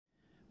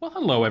Well,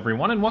 hello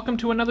everyone, and welcome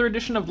to another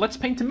edition of Let's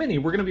Paint a Mini.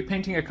 We're going to be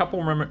painting a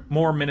couple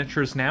more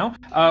miniatures now.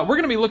 We're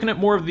going to be looking at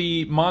more of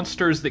the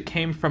monsters that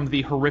came from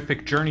the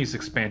Horrific Journeys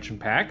expansion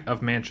pack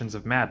of Mansions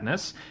of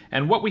Madness.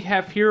 And what we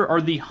have here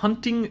are the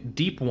Hunting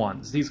Deep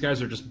ones. These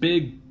guys are just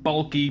big,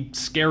 bulky,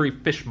 scary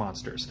fish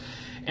monsters.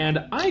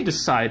 And I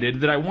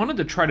decided that I wanted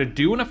to try to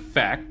do an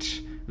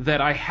effect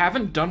that I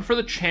haven't done for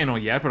the channel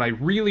yet, but I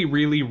really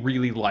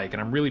like,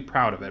 and I'm really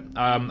proud of it.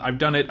 I've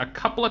done it a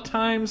couple of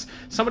times.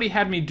 Somebody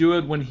had me do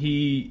it when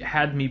he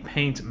had me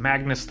paint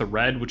Magnus the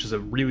Red, which is a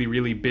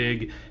really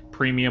big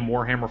premium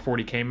Warhammer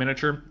 40k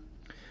miniature.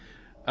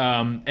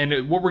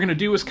 What we're going to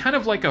do is kind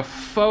of like a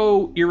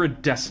faux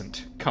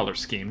iridescent color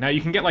scheme. Now, you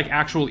can get like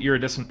actual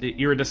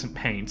iridescent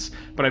paints,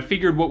 but I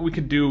figured what we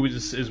could do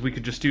is we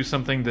could just do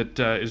something that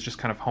is just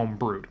kind of home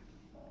brewed.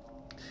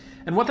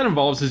 And what that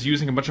involves is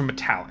using a bunch of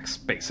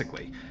metallics,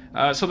 basically.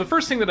 So the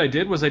first thing that I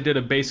did was I did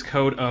a base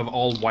coat of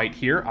all white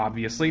here,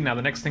 obviously. Now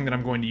the next thing that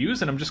I'm going to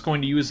use, and I'm just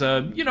going to use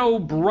a,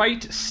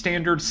 bright,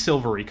 standard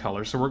silvery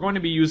color. So we're going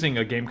to be using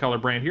a game color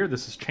brand here.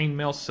 This is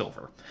Chainmail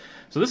Silver.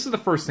 So this is the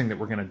first thing that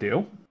we're going to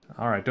do.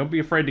 Alright, don't be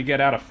afraid to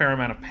get out a fair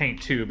amount of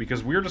paint too,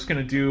 because we're just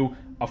going to do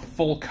a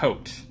full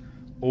coat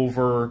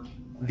over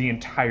the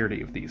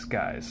entirety of these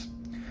guys.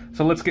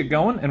 So let's get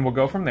going, and we'll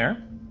go from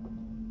there.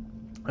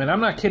 And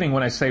I'm not kidding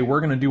when I say we're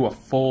going to do a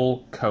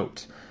full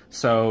coat.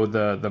 So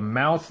the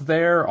mouth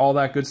there, all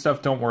that good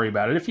stuff, don't worry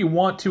about it. If you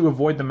want to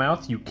avoid the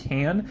mouth, you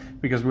can,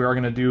 because we are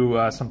going to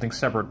do something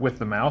separate with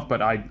the mouth,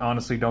 but I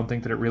honestly don't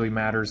think that it really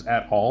matters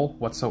at all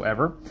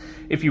whatsoever.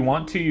 If you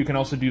want to, you can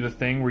also do the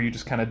thing where you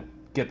just kind of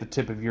get the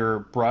tip of your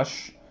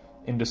brush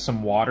into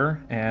some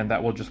water, and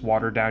that will just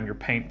water down your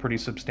paint pretty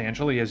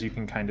substantially, as you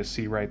can kind of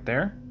see right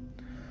there.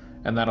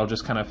 And that'll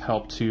just kind of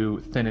help to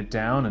thin it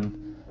down and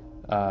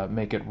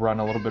make it run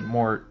a little bit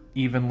more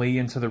evenly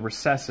into the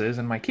recesses.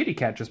 And my kitty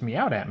cat just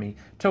meowed at me.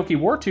 Toki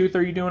Wartooth,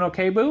 are you doing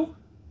okay, boo?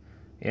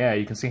 Yeah,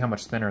 you can see how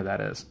much thinner that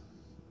is.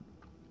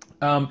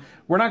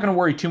 We're not going to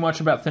worry too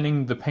much about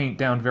thinning the paint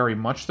down very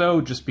much,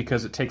 though, just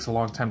because it takes a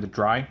long time to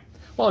dry.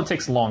 Well, it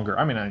takes longer.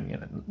 I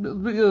mean,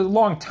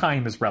 long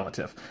time is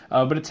relative,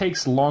 but it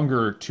takes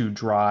longer to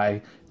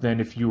dry than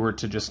if you were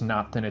to just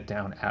not thin it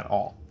down at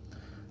all.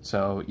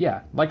 So,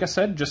 yeah, like I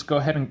said, just go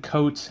ahead and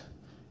coat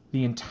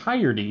the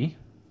entirety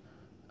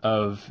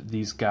of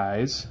these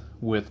guys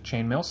with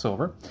Chainmail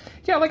Silver.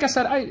 Yeah, like I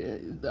said,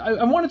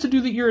 I wanted to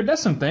do the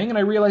iridescent thing, and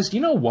I realized,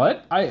 you know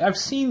what? I've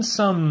seen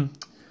some...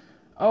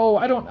 Oh,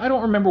 I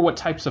don't remember what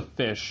types of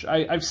fish.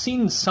 I've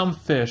seen some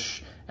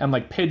fish and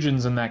like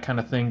pigeons and that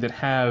kind of thing that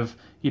have,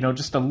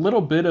 just a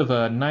little bit of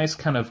a nice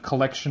kind of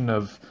collection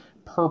of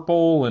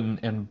purple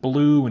and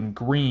blue and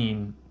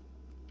green.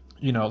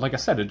 Like I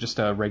said, it's just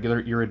a regular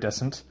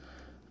iridescent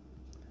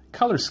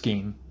color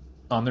scheme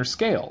on their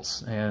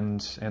scales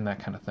and that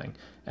kind of thing.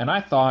 And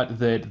I thought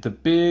that the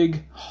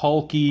big,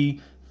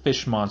 hulky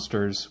fish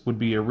monsters would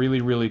be a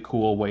really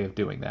cool way of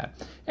doing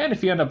that. And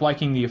if you end up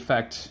liking the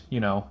effect,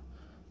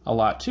 a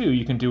lot too,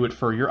 you can do it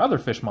for your other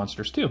fish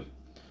monsters too.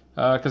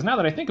 Because now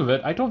that I think of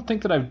it, I don't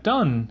think that I've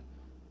done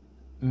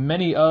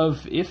many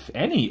of, if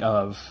any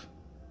of,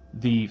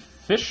 the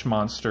fish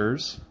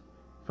monsters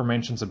for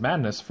Mansions of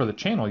Madness for the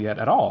channel yet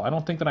at all. I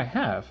don't think that I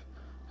have.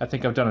 I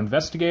think I've done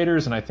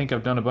investigators, and I think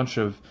I've done a bunch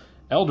of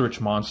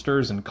eldritch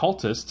monsters and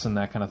cultists and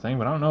that kind of thing,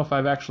 but I don't know if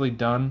I've actually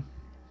done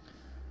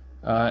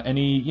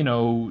any,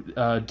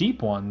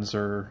 deep ones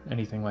or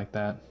anything like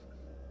that.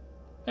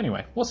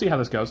 Anyway, we'll see how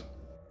this goes.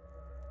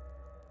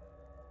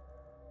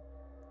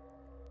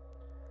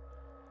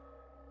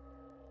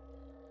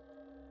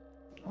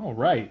 All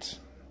right.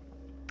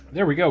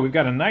 There we go. We've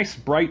got a nice,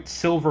 bright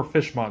silver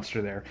fish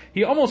monster there.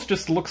 He almost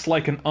just looks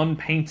like an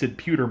unpainted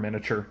pewter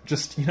miniature.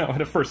 Just,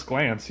 at a first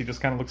glance, he just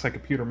kind of looks like a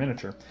pewter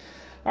miniature.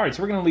 All right,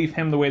 so we're going to leave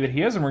him the way that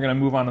he is, and we're going to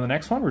move on to the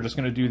next one. We're just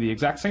going to do the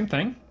exact same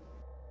thing.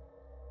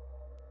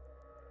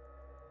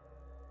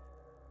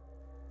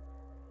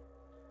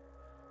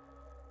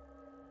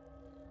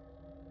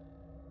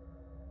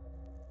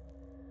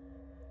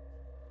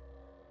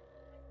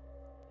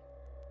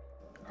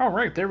 All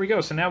right, there we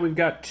go. So now we've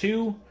got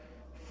two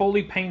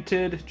fully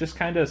painted, just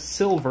kind of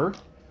silver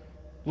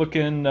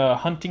looking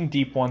hunting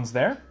deep ones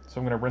there.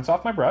 So I'm going to rinse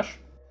off my brush.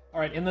 All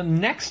right, and then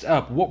next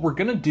up, what we're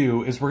going to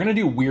do is we're going to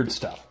do weird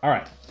stuff. All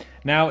right,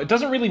 now it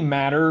doesn't really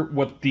matter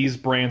what these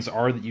brands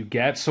are that you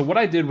get. So what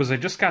I did was I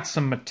just got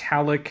some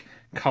metallic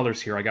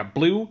colors here. I got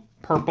blue,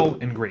 purple,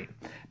 and green.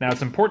 Now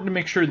it's important to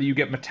make sure that you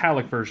get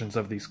metallic versions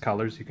of these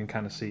colors. You can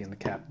kind of see in the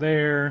cap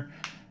there,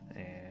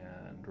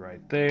 and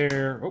right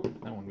there. Oh,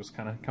 that one was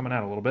kind of coming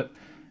out a little bit.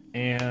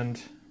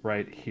 And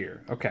right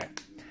here. Okay.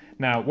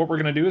 Now what we're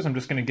going to do is I'm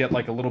just going to get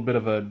like a little bit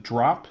of a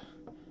drop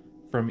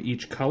from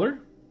each color.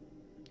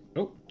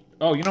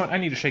 Oh, you know what? I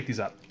need to shake these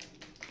up.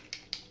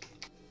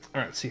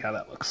 All right, let's see how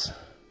that looks.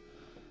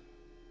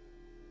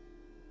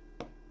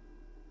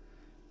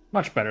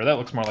 Much better. That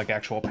looks more like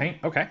actual paint.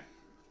 Okay.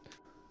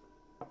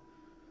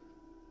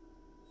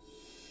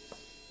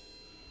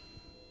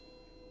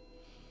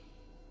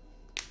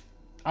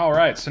 All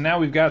right, so now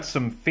we've got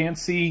some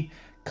fancy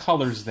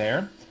colors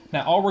there.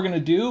 Now all we're going to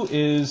do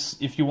is,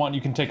 if you want,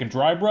 you can take a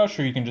dry brush,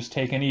 or you can just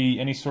take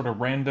any sort of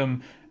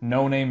random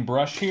no-name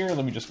brush here.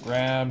 Let me just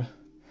grab...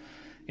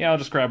 Yeah, I'll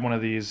just grab one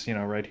of these, you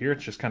know, right here.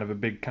 It's just kind of a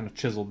big kind of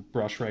chiseled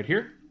brush right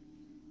here.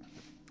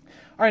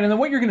 All right, and then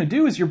what you're going to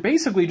do is you're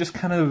basically just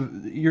kind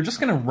of, you're just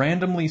going to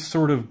randomly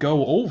sort of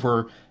go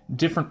over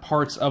different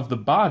parts of the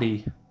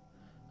body,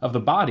 of the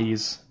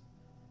bodies,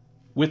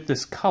 with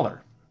this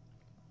color.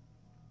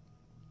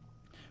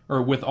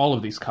 Or with all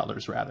of these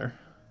colors, rather.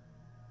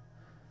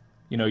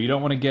 You know, you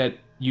don't want to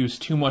use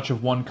too much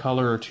of one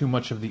color or too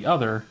much of the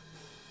other.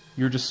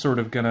 You're just sort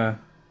of going to,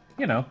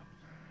 you know,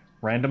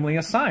 randomly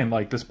assign,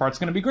 like, this part's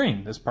going to be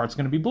green, this part's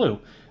going to be blue.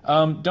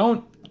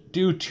 Don't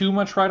do too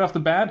much right off the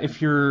bat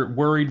if you're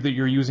worried that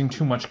you're using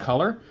too much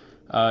color.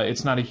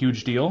 It's not a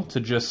huge deal to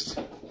just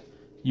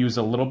use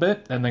a little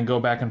bit and then go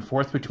back and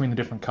forth between the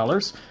different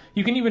colors.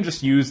 You can even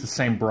just use the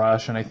same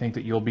brush, and I think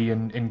that you'll be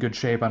in good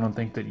shape. I don't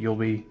think that you'll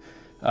be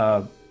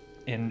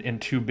in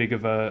too big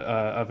of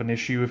an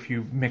issue if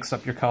you mix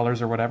up your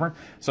colors or whatever.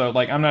 So,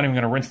 like, I'm not even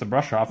going to rinse the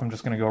brush off. I'm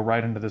just going to go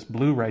right into this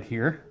blue right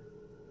here.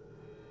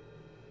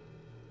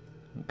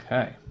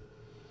 Okay.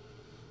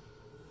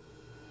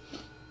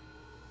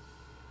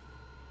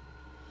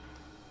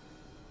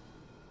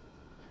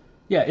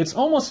 Yeah, it's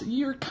almost,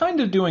 you're kind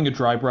of doing a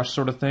dry brush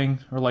sort of thing,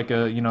 or like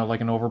a, you know,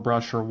 like an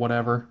overbrush or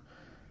whatever,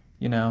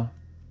 you know.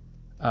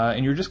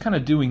 And you're just kind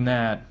of doing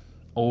that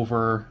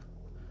over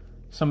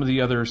some of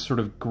the other sort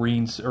of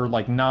greens, or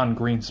like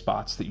non-green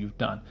spots that you've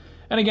done.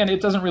 And again,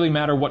 it doesn't really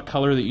matter what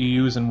color that you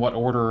use in what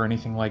order or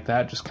anything like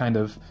that. Just kind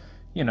of,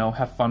 you know,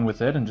 have fun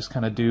with it and just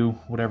kind of do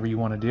whatever you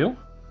want to do.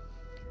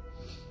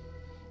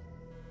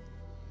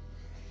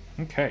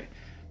 Okay,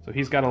 so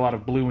he's got a lot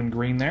of blue and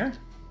green there.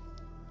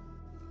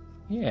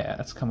 Yeah,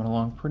 that's coming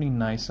along pretty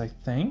nice, I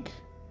think.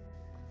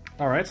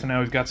 Alright, so now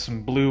we've got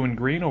some blue and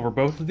green over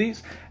both of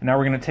these. And now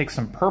we're going to take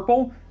some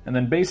purple, and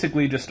then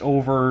basically just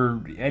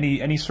over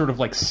any sort of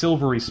like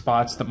silvery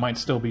spots that might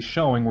still be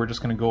showing, we're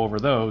just going to go over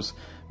those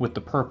with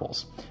the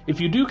purples.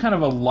 If you do kind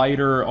of a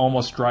lighter,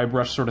 almost dry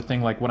brush sort of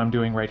thing like what I'm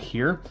doing right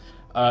here,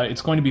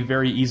 it's going to be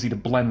very easy to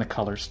blend the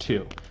colors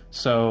too.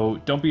 So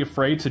don't be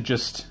afraid to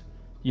just,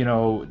 you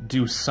know,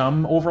 do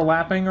some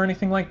overlapping or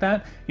anything like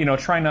that. You know,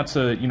 try not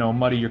to, you know,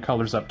 muddy your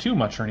colors up too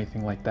much or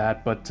anything like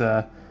that, but,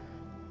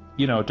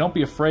 you know, don't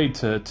be afraid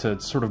to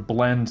sort of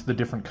blend the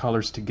different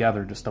colors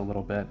together just a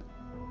little bit.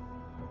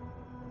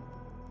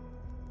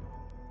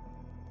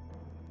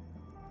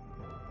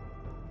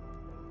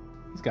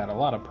 He's got a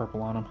lot of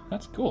purple on him.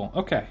 That's cool.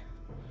 Okay.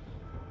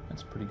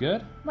 That's pretty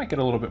good. Might get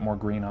a little bit more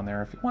green on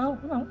there if you, well,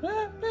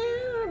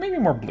 maybe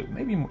more blue.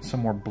 Maybe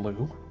some more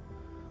blue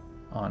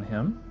on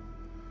him.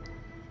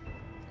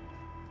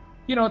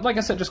 You know, like I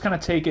said, just kind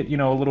of take it, you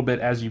know, a little bit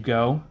as you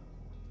go.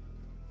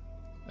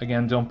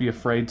 Again, don't be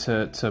afraid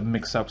to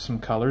mix up some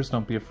colors.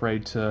 Don't be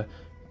afraid to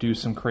do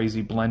some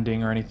crazy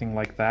blending or anything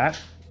like that.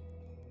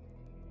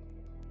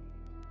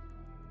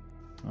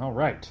 All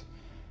right.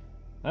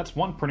 That's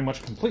one pretty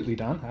much completely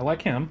done. I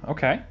like him.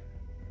 Okay.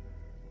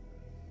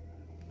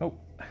 Oh,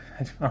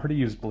 I already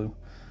used blue.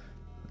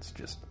 Let's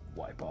just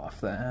wipe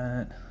off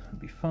that. It'll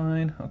be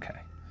fine. Okay.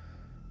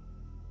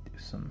 Do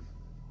some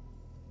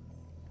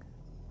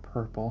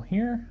purple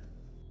here.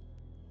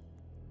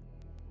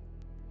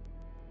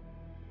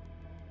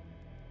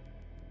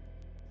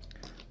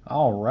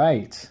 All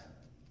right.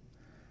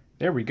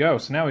 There we go.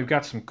 So now we've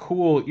got some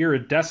cool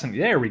iridescent.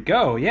 There we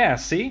go. Yeah,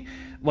 see?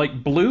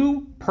 Like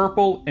blue,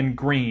 purple, and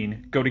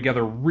green go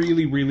together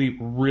really, really,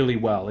 really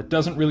well. It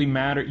doesn't really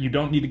matter. You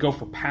don't need to go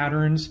for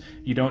patterns.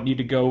 You don't need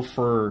to go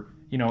for,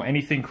 you know,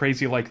 anything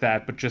crazy like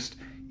that. But just,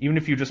 even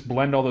if you just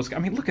blend all those, I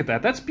mean, look at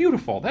that. That's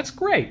beautiful. That's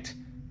great.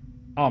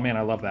 Oh man,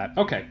 I love that.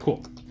 Okay,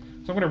 cool.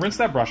 So I'm going to rinse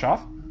that brush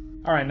off.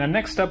 All right, now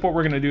next up what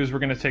we're going to do is we're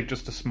going to take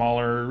just a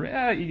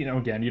smaller, you know,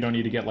 again, you don't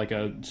need to get like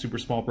a super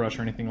small brush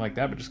or anything like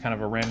that, but just kind of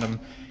a random,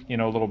 you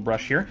know, little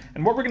brush here.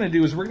 And what we're going to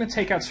do is we're going to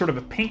take out sort of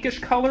a pinkish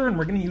color, and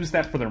we're going to use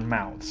that for their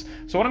mouths.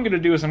 So what I'm going to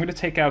do is I'm going to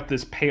take out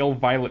this pale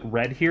violet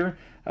red here.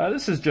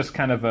 This is just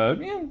kind of a,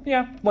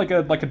 yeah, like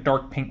a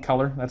dark pink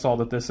color. That's all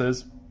that this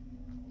is.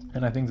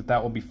 And I think that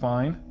that will be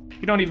fine.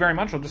 You don't need very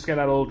much. I'll just get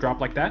out a little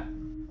drop like that.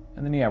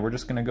 And then, yeah, we're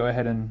just going to go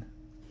ahead and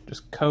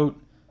just coat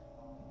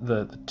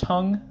the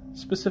tongue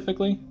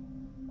specifically,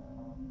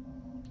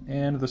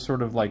 and the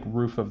sort of like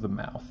roof of the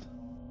mouth.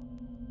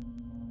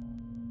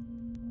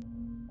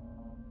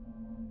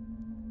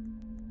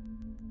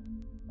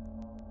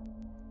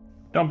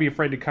 Don't be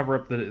afraid to cover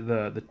up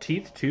the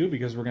teeth too,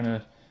 because we're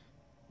gonna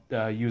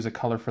use a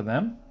color for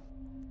them.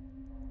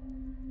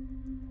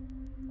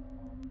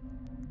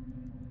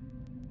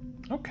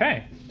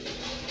 Okay.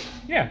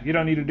 Yeah, you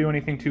don't need to do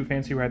anything too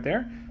fancy right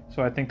there,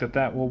 so I think that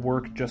that will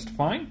work just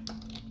fine.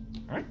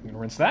 All right, I'm gonna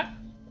rinse that.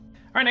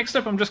 All right, next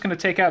up, I'm just gonna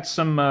take out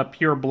some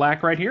pure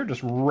black right here,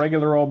 just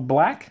regular old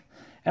black.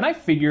 And I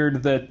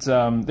figured that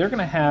they're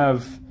gonna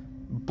have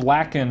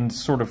blackened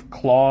sort of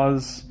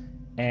claws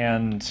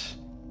and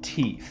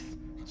teeth.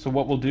 So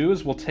what we'll do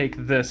is we'll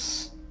take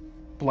this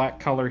black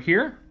color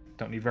here,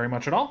 don't need very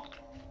much at all.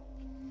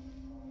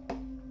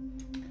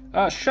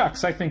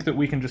 Shucks, I think that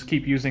we can just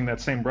keep using that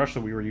same brush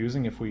that we were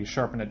using if we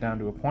sharpen it down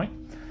to a point.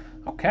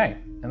 Okay,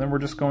 and then we're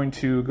just going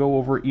to go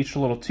over each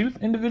little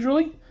tooth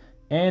individually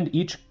and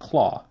each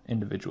claw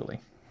individually.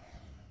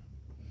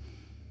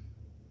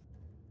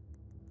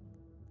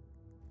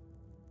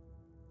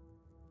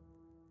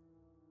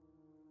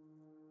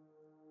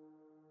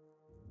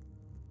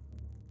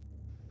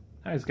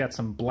 Now he's got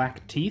some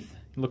black teeth.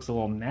 He looks a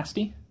little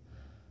nasty.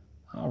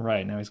 All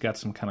right, now he's got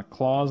some kind of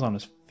claws on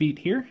his feet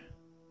here.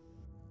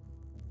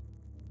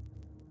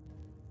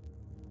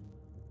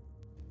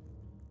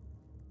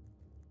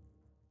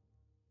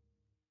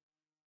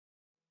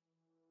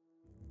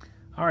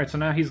 All right, so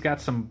now he's got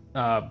some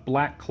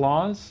black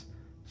claws,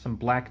 some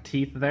black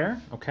teeth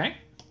there. Okay,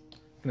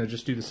 I'm gonna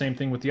just do the same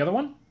thing with the other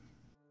one.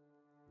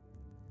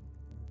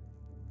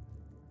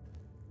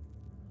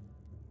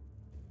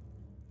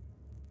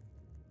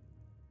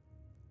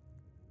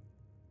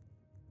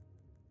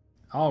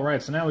 All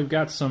right, so now we've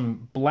got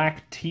some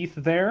black teeth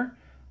there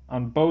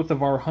on both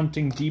of our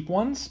hunting deep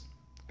ones.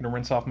 I'm gonna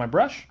rinse off my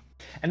brush.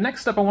 And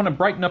next up, I want to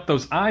brighten up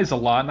those eyes a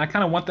lot, and I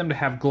kind of want them to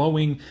have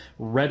glowing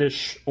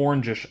reddish,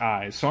 orangish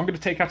eyes. So I'm going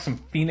to take out some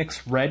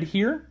Phoenix Red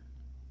here.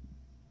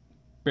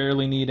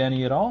 Barely need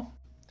any at all.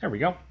 There we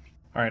go.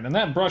 All right, and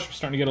that brush was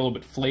starting to get a little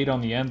bit flayed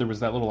on the end. There was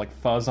that little like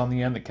fuzz on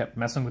the end that kept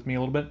messing with me a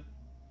little bit.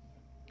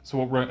 So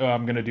what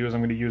I'm going to do is I'm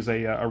going to use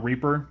a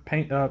Reaper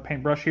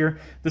paintbrush here.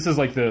 This is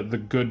like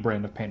the good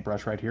brand of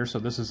paintbrush right here. So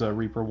this is a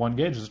Reaper 1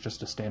 gauge. It's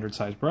just a standard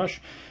size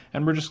brush.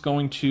 And we're just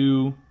going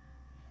to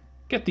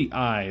get the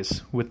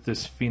eyes with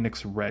this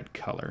Phoenix Red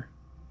color.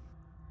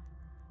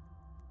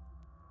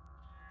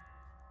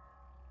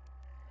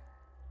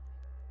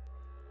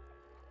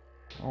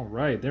 All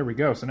right, there we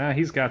go. So now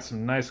he's got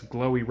some nice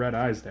glowy red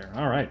eyes there.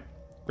 All right,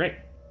 great.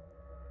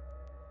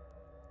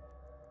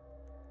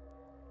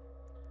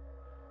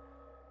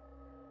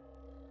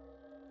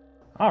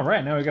 All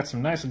right, now we got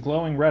some nice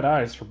glowing red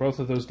eyes for both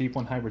of those Deep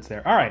One hybrids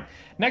there. All right,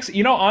 next,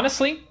 you know,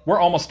 honestly, we're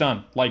almost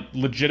done. Like,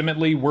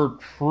 legitimately, we're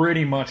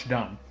pretty much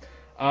done.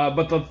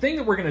 But the thing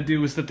that we're going to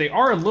do is that they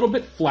are a little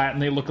bit flat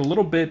and they look a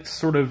little bit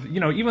sort of,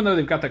 you know, even though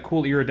they've got that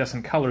cool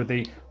iridescent color,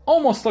 they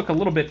almost look a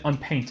little bit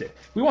unpainted.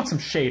 We want some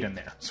shade in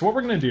there. So what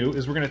we're going to do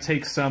is we're going to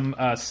take some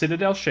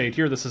Citadel shade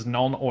here. This is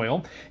Nuln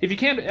Oil. If you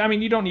can't, I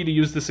mean, you don't need to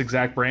use this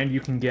exact brand.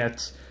 You can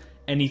get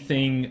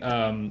anything,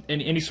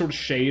 any sort of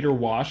shade or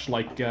wash,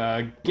 like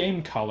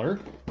Game Color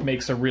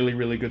makes a really,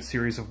 really good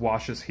series of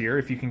washes here.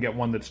 If you can get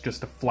one that's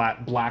just a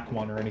flat black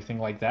one or anything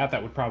like that,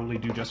 that would probably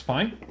do just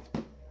fine.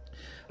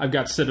 I've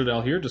got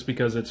Citadel here just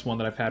because it's one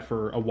that I've had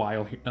for a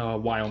while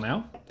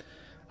now.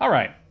 All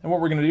right, and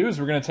what we're going to do is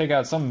we're going to take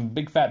out some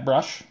big fat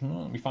brush.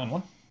 Let me find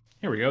one.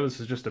 Here we go. This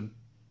is just a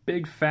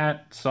big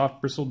fat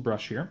soft bristled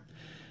brush here.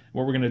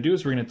 What we're going to do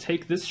is we're going to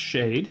take this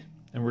shade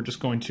and we're just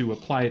going to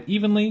apply it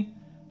evenly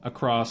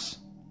across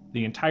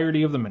the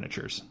entirety of the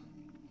miniatures.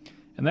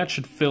 And that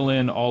should fill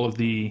in all of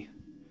the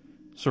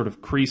sort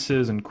of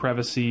creases and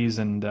crevices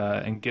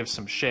and give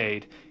some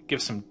shade,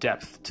 give some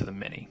depth to the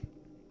mini.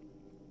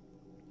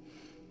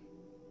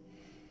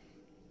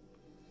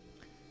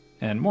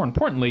 And more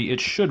importantly, it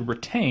should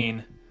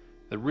retain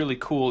the really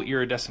cool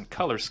iridescent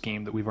color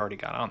scheme that we've already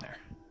got on there.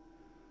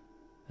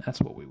 That's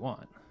what we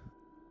want.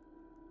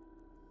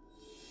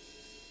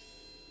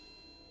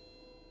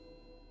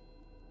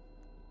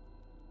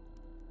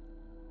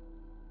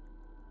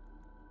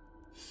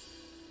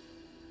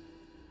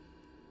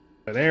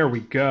 There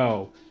we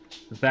go.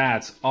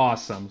 That's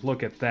awesome.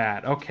 Look at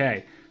that.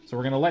 Okay, so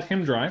we're going to let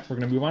him dry. We're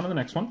going to move on to the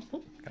next one.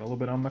 Oop, got a little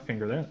bit on my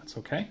finger there. That's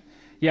okay.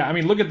 Yeah, I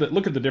mean, look at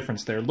the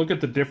difference there. Look at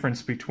the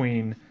difference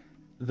between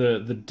the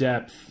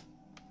depth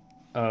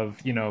of,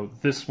 you know,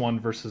 this one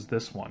versus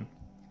this one.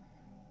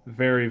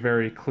 Very,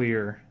 very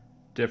clear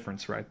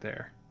difference right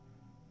there.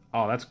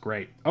 Oh, that's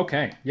great.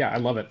 Okay, yeah, I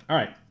love it. All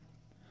right,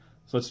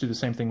 so let's do the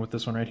same thing with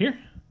this one right here.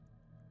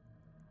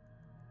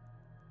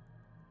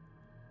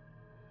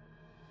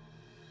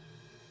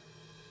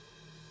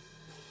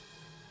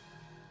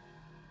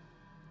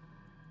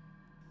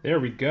 There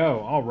we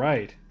go. All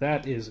right.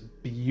 That is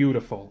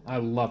beautiful. I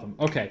love them.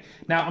 Okay.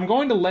 Now, I'm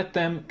going to let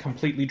them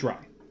completely dry.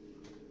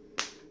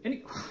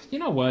 And you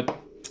know what?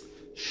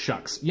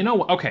 Shucks. You know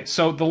what? Okay,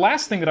 so the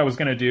last thing that I was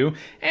going to do,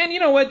 and you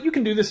know what? You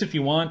can do this if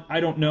you want.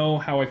 I don't know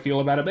how I feel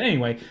about it, but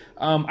anyway,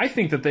 I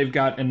think that they've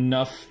got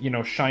enough, you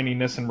know,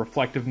 shininess and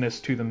reflectiveness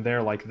to them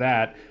there like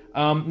that.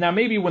 Now,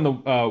 maybe when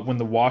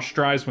the wash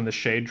dries, when the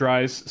shade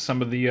dries,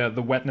 some of the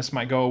wetness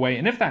might go away.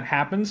 And if that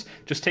happens,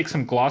 just take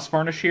some gloss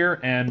varnish here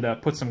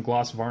and put some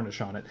gloss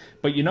varnish on it.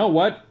 But you know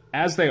what?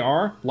 As they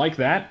are, like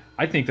that,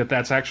 I think that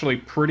that's actually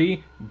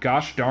pretty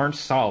gosh darn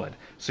solid.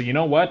 So you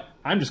know what?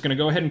 I'm just going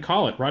to go ahead and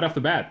call it right off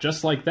the bat,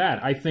 just like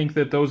that. I think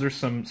that those are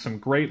some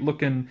great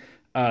looking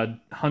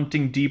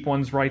hunting deep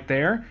ones right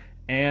there.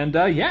 And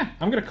yeah,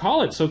 I'm going to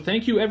call it. So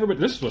thank you, everybody.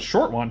 This is a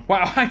short one.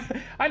 Wow,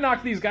 I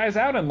knocked these guys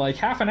out in like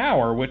half an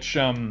hour, which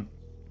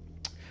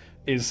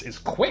is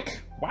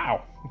quick.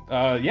 Wow.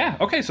 Yeah,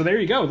 okay, so there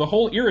you go. The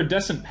whole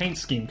iridescent paint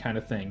scheme kind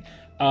of thing.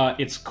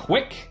 It's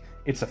quick,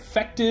 it's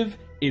effective,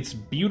 It's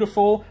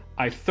beautiful.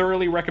 I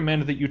thoroughly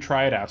recommend that you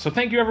try it out. So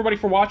thank you everybody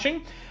for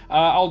watching.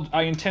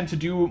 I intend to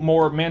do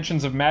more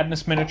Mansions of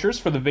Madness miniatures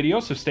for the video,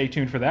 so stay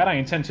tuned for that. I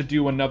intend to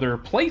do another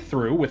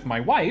playthrough with my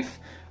wife,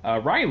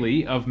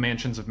 Riley, of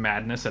Mansions of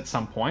Madness at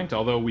some point,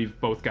 although we've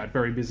both got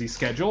very busy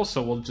schedules,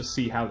 so we'll just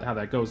see how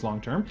that goes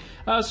long term.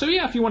 So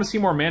yeah, if you want to see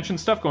more Mansion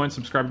stuff, go ahead and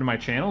subscribe to my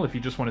channel. If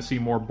you just want to see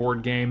more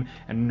board game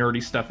and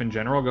nerdy stuff in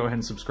general, go ahead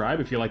and subscribe.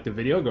 If you like the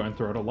video, go ahead and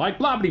throw it a like,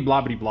 blah,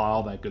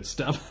 all that good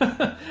stuff.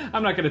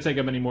 I'm not going to take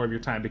up any more of your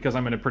time because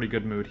I'm in a pretty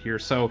good mood here.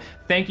 So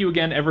thank you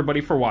again,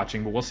 everybody, for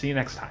watching, but we'll see you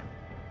next time.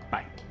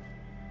 Bye.